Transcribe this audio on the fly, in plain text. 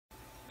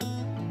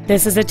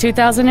This is a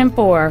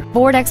 2004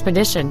 Ford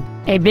Expedition,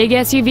 a big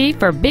SUV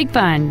for big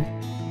fun.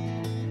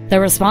 The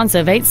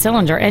responsive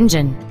 8-cylinder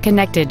engine,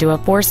 connected to a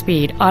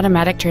 4-speed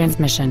automatic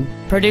transmission,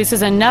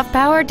 produces enough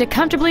power to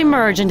comfortably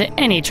merge into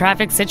any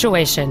traffic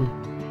situation.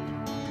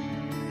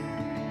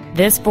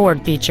 This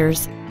Ford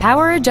features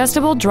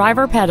power-adjustable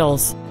driver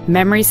pedals,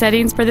 memory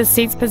settings for the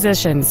seat's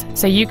positions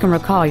so you can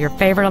recall your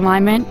favorite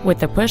alignment with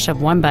the push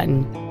of one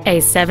button, a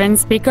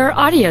 7-speaker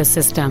audio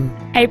system,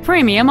 a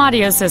premium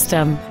audio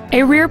system,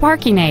 a rear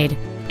parking aid,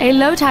 a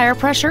low tire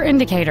pressure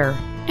indicator,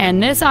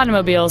 and this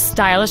automobile's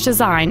stylish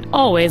design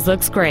always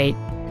looks great.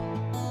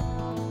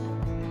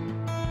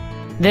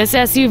 This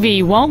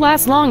SUV won't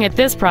last long at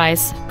this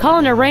price. Call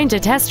and arrange a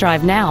test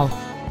drive now.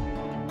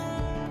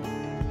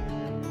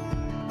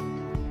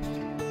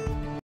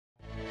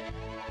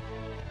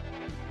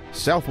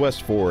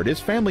 Southwest Ford is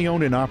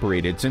family-owned and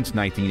operated since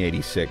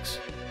 1986.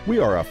 We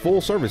are a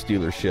full-service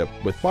dealership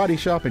with body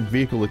shop and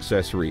vehicle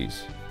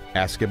accessories.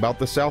 Ask about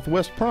the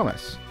Southwest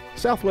Promise.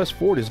 Southwest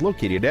Ford is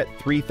located at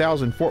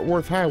 3000 Fort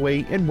Worth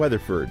Highway in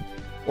Weatherford,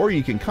 or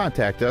you can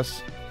contact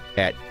us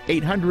at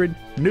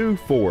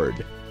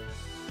 800-NEW-FORD.